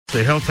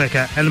The health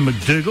hacker Adam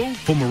McDougall,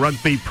 former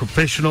rugby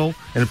professional,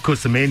 and of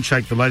course the man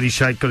shake, the lady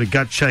shake, got a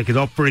gut shake it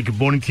off. Very good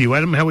morning to you,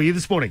 Adam. How are you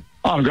this morning?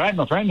 I'm great,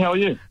 my friend. How are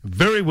you?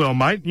 Very well,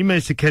 mate. You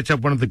managed to catch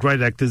up one of the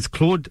great actors,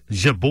 Claude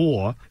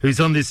Jabbour,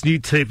 who's on this new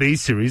TV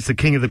series, The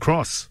King of the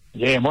Cross.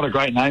 Yeah, and what a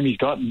great name he's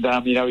got. And,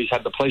 he's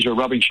had the pleasure of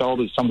rubbing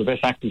shoulders with some of the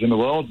best actors in the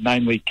world,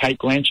 namely Kate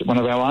Blanchett, one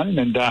of our own.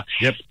 And,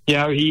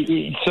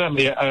 he's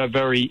certainly a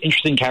very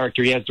interesting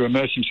character. He has to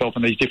immerse himself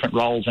in these different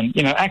roles. And,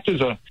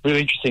 actors are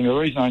really interesting. The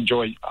reason I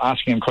enjoy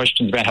asking them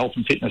questions about health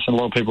and fitness, and a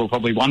lot of people are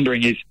probably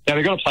wondering, is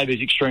they've got to play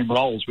these extreme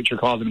roles, which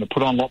require them to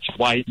put on lots of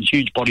weight and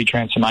huge body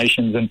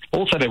transformations. And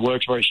also their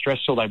work's very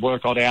stressful. They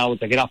work odd hours.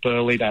 They get up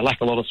early. They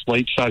lack a lot of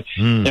sleep. So,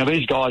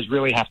 these guys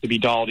really have to be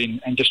dialed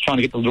in and just trying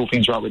to get the little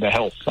things right with their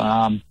health.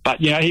 But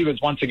he was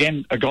once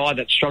again a guy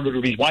that struggled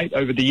with his weight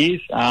over the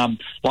years,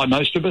 like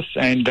most of us.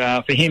 And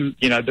for him,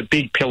 the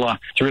big pillar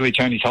to really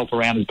turn his health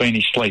around has been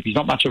his sleep. He's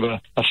not much of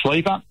a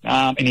sleeper,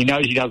 and he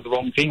knows he does the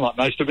wrong thing, like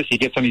most of us. He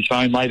gets on his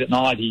phone late at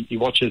night. He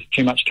watches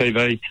too much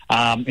TV,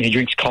 and he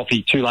drinks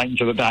coffee too late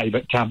into the day.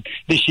 But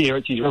this year,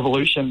 it's his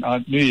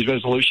New Year's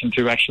resolution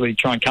to actually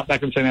try and cut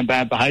back on some of them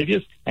bad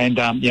behaviours. And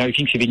he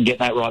thinks if he can get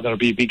that right, that'll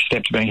be a big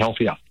step to being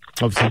healthier.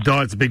 Obviously,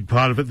 diet's a big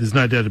part of it. There's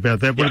no doubt about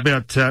that. What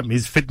about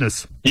his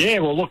fitness? Yeah,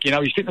 well, look,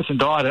 his fitness and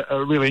diet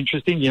are really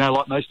interesting.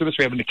 Like most of us,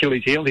 we have an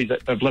Achilles heel. He's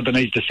of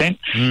Lebanese descent,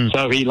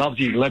 so he loves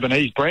his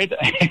Lebanese bread,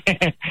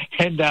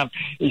 and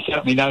he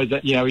certainly knows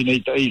that, he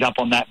needs to ease up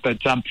on that. But,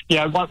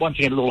 once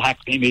again, a little hack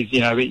for him is,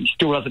 he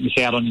still doesn't miss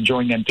out on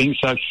enjoying them things.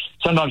 So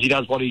sometimes he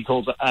does what he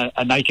calls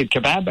a naked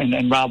kebab,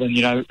 and rather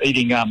than,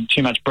 eating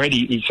too much bread,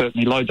 he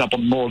certainly loads up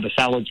on more of the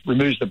salads,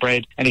 removes the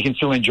bread, and he can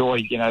still enjoy,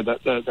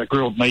 the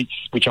grilled meats,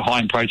 which are high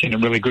in protein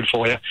and really good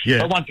for you. Yeah.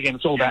 But once again,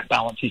 it's all about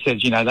balance. He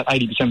says, that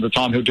 80% of the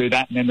time he'll do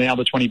that, and then the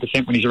other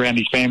 20% when he's around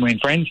his family and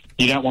friends,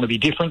 you don't want to be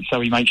different, so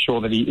he makes sure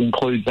that he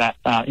includes that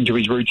into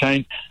his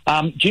routine.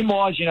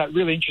 Gym-wise,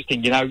 really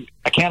interesting.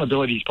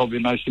 Accountability is probably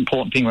the most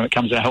important thing when it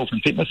comes to health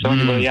and fitness. So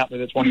anybody out there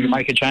that's wanting to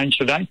make a change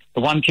today,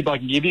 the one tip I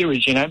can give you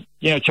is,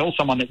 tell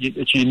someone that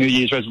it's your New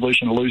Year's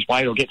resolution to lose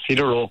weight or get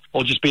fitter or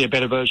just be a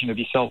better version of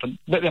yourself, and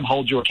let them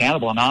hold you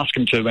accountable and ask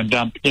them to. And,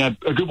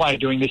 a good way of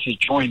doing this is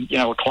join,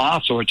 a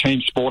class or a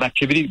team sport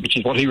activity, which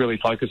is what he really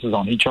focuses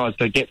on. He tries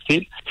to get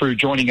fit through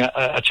joining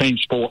a team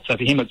sport. So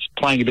for him, it's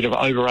playing a bit of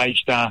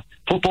overaged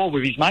football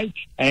with his mates.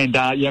 And,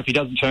 if he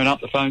doesn't turn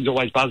up, the phone's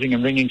always buzzing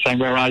and ringing saying,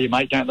 "Where are you,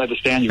 mate? Don't let us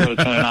down. You've got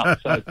to turn up."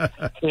 So,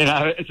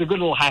 it's a good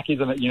little hack,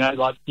 isn't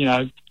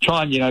it?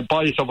 Try and,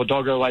 buy yourself a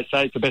dog. I always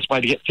say it's the best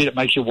way to get fit. It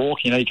makes you walk.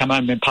 You come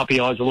home and puppy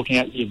eyes are looking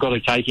at you. You've got to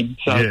take him.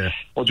 So,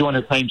 or join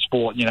a team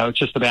sport. It's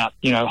just about,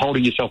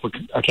 holding yourself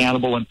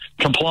accountable, and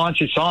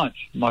compliance is science,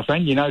 my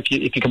friend.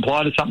 If you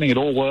comply to something, it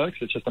all works.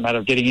 It's just a matter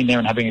of getting in there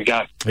and having a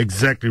go.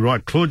 Exactly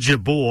right. Claude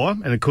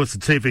Jabbour, and of course the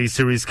TV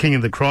series King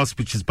of the Cross,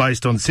 which is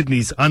based on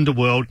Sydney's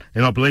underworld,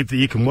 and I believe that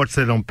you can watch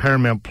that on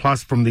Paramount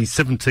Plus from the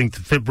 17th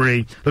of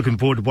February. Looking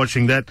forward to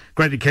watching that.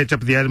 Great to catch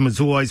up with you, Adam, as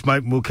always,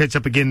 mate, and we'll catch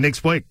up again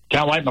next week.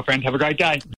 Can't wait, my friend. Have a great day.